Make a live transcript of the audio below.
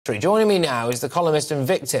Joining me now is the columnist and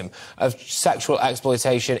victim of sexual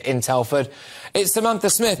exploitation in Telford. It's Samantha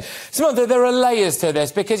Smith. Samantha, there are layers to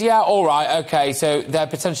this because, yeah, all right, OK, so they're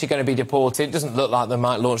potentially going to be deported. It doesn't look like they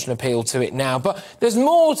might launch an appeal to it now, but there's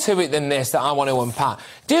more to it than this that I want to unpack.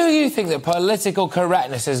 Do you think that political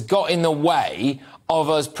correctness has got in the way of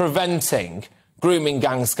us preventing grooming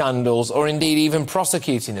gang scandals or indeed even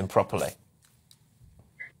prosecuting them properly?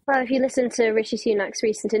 Well, if you listen to Rishi Sunak's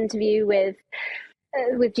recent interview with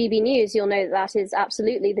GBNews, you'll know that is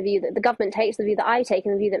absolutely the view that the government takes, the view that I take,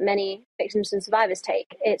 and the view that many victims and survivors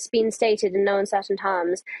take. It's been stated in no uncertain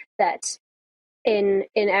terms that in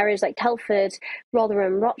areas like Telford,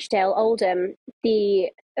 Rotherham, Rochdale, Oldham, the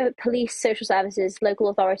police, social services, local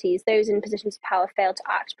authorities, those in positions of power failed to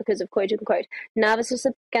act because of quote-unquote nervousness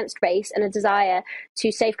against race and a desire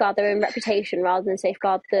to safeguard their own reputation rather than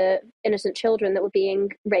safeguard the innocent children that were being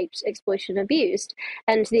raped, exploited and abused.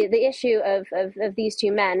 And the issue of these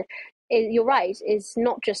two men, you're right, is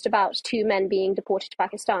not just about two men being deported to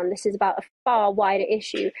Pakistan. This is about a far wider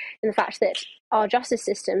issue in the fact that our justice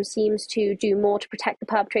system seems to do more to protect the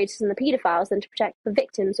perpetrators and the paedophiles than to protect the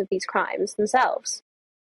victims of these crimes themselves.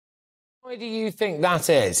 Why do you think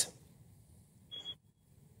that is?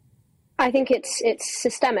 I think it's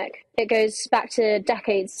systemic. It goes back to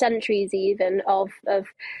decades, centuries even, of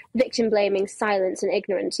victim blaming, silence and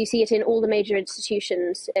ignorance. You see it in all the major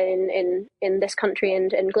institutions in this country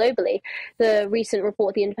and globally. The recent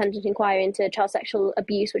report, the independent inquiry into child sexual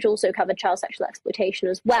abuse, which also covered child sexual exploitation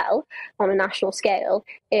as well on a national scale,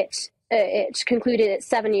 it concluded its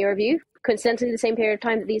 7-year review, coincidentally the same period of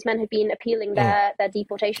time that these men had been appealing their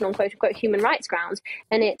deportation on quote-unquote human rights grounds,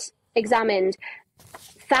 and it examined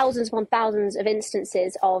thousands upon thousands of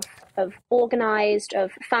instances of organised,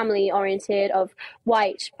 of family-oriented, of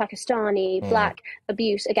white, Pakistani, black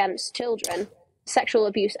abuse against children, sexual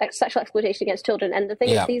abuse, sexual exploitation against children. And the thing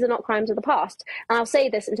is, these are not crimes of the past. And I'll say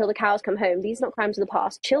this until the cows come home. These are not crimes of the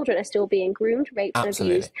past. Children are still being groomed, raped and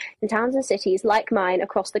abused in towns and cities like mine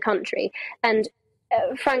across the country. And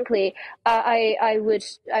frankly, I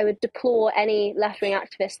would deplore any left-wing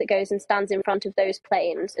activist that goes and stands in front of those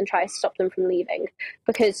planes and tries to stop them from leaving,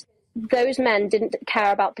 because those men didn't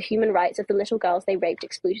care about the human rights of the little girls they raped,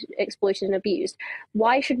 exploited and abused.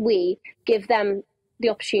 Why should we give them the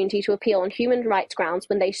opportunity to appeal on human rights grounds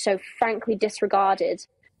when they so frankly disregarded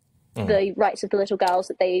the rights of the little girls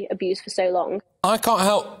that they abused for so long? I can't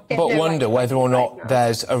help but wonder whether or not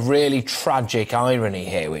there's a really tragic irony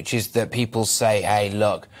here, which is that people say, hey,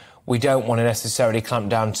 look, we don't want to necessarily clamp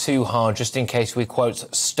down too hard just in case we,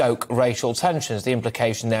 quote, stoke racial tensions. The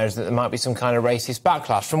implication there is that there might be some kind of racist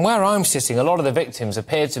backlash. From where I'm sitting, a lot of the victims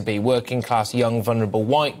appear to be working-class, young, vulnerable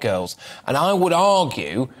white girls. And I would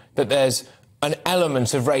argue that there's an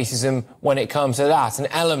element of racism when it comes to that, an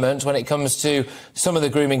element when it comes to some of the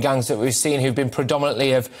grooming gangs that we've seen who've been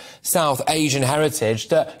predominantly of South Asian heritage,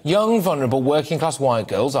 that young, vulnerable, working-class white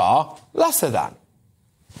girls are lesser than.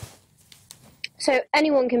 So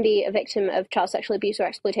anyone can be a victim of child sexual abuse or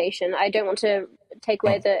exploitation. I don't want to take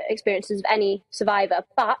away the experiences of any survivor,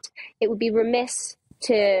 but it would be remiss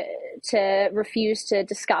to refuse to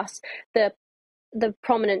discuss the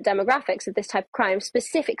prominent demographics of this type of crime,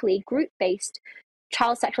 specifically group-based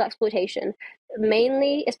child sexual exploitation.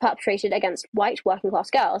 Mainly is perpetrated against white working-class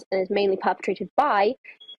girls and is mainly perpetrated by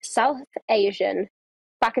South Asian,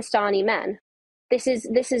 Pakistani men. This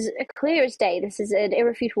is clear as day. This is an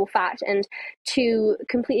irrefutable fact, and to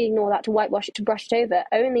completely ignore that, to whitewash it, to brush it over,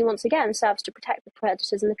 only once again serves to protect the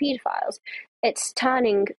predators and the paedophiles. It's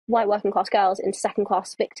turning white working-class girls into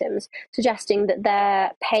second-class victims, suggesting that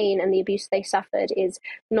their pain and the abuse they suffered is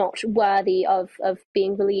not worthy of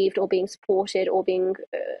being relieved or being supported or being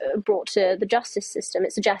brought to the justice system.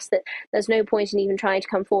 It suggests that there's no point in even trying to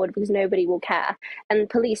come forward because nobody will care. And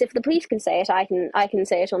police, if the police can say it, I can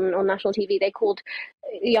say it on national TV. They called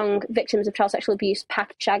young victims of child sexual abuse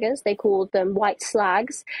package shaggers. They called them white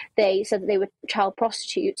slags. They said that they were child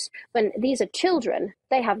prostitutes. When these are children,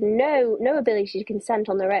 they have no ability to consent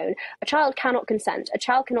on their own. A child cannot consent. A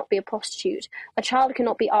child cannot be a prostitute. A child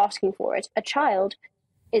cannot be asking for it. A child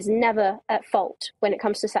is never at fault when it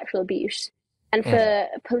comes to sexual abuse. And for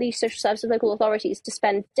police, social services, local authorities to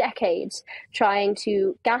spend decades trying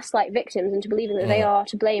to gaslight victims into believing that they are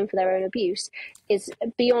to blame for their own abuse is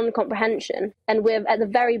beyond comprehension. And we're at the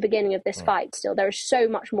very beginning of this fight still. There is so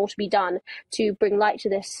much more to be done to bring light to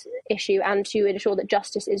this issue and to ensure that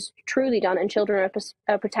justice is truly done and children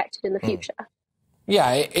are protected in the future.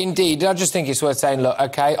 Yeah, indeed. I just think it's worth saying, look,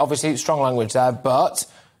 OK, obviously strong language there, but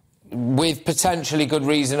with potentially good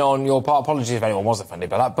reason on your part. Apologies if anyone was offended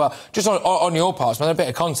by that, but just on your part, man, a bit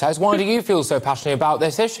of context, why do you feel so passionately about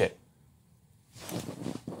this issue?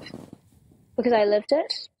 Because I lived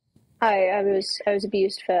it. I was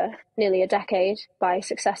abused for nearly a decade by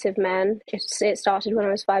successive men. It started when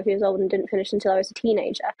I was 5 years old and didn't finish until I was a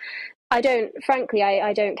teenager. I don't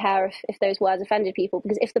care if those words offended people,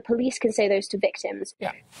 because if the police can say those to victims,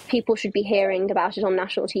 people should be hearing about it on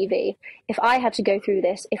national TV. If I had to go through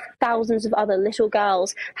this, if thousands of other little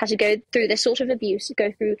girls had to go through this sort of abuse,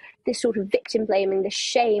 go through this sort of victim blaming, this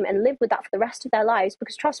shame, and live with that for the rest of their lives,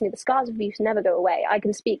 because trust me, the scars of abuse never go away. I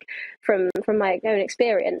can speak from my own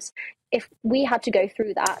experience. If we had to go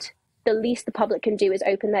through that, the least the public can do is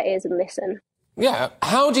open their ears and listen. Yeah.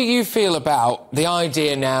 How do you feel about the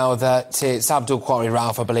idea now that it's Abdul Kwari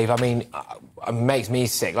Ralph, I believe? I mean, it makes me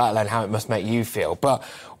sick, let alone how it must make you feel. But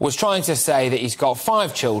was trying to say that he's got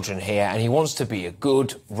 5 children here and he wants to be a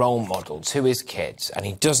good role model to his kids and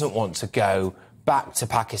he doesn't want to go back to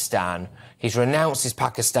Pakistan. He's renounced his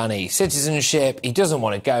Pakistani citizenship. He doesn't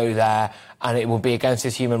want to go there and it will be against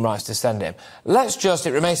his human rights to send him. It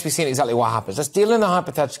remains to be seen exactly what happens. Let's deal in the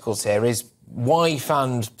hypotheticals here. Is why he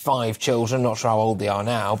found 5 children, not sure how old they are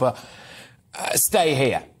now, but stay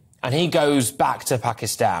here. And he goes back to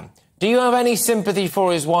Pakistan. Do you have any sympathy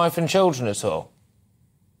for his wife and children at all?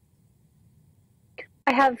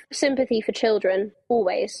 I have sympathy for children,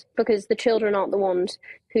 always, because the children aren't the ones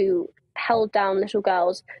who held down little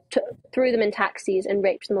girls, threw them in taxis and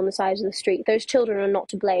raped them on the sides of the street. Those children are not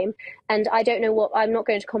to blame. And I don't know I'm not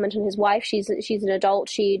going to comment on his wife. She's an adult.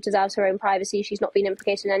 She deserves her own privacy. She's not been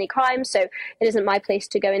implicated in any crime, so it isn't my place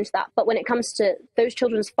to go into that. But when it comes to those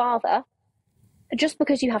children's father, just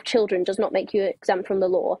because you have children does not make you exempt from the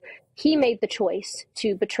law. He made the choice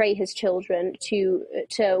to betray his children, to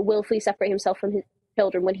willfully separate himself from his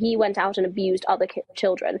children when he went out and abused other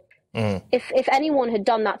children. If anyone had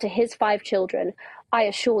done that to his 5 children, I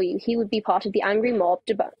assure you he would be part of the angry mob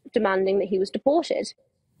demanding that he was deported.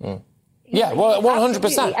 Yeah, well,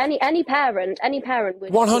 100%. Any parent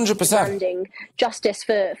would 100% be demanding justice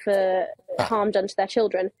for harm done to their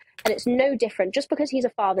children. And it's no different. Just because he's a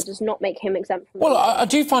father does not make him exempt from Well, I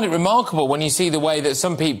do find it remarkable when you see the way that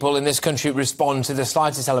some people in this country respond to the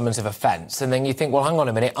slightest element of offence, and then you think, well, hang on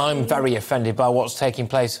a minute, I'm very offended by what's taking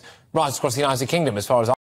place right across the United Kingdom as far as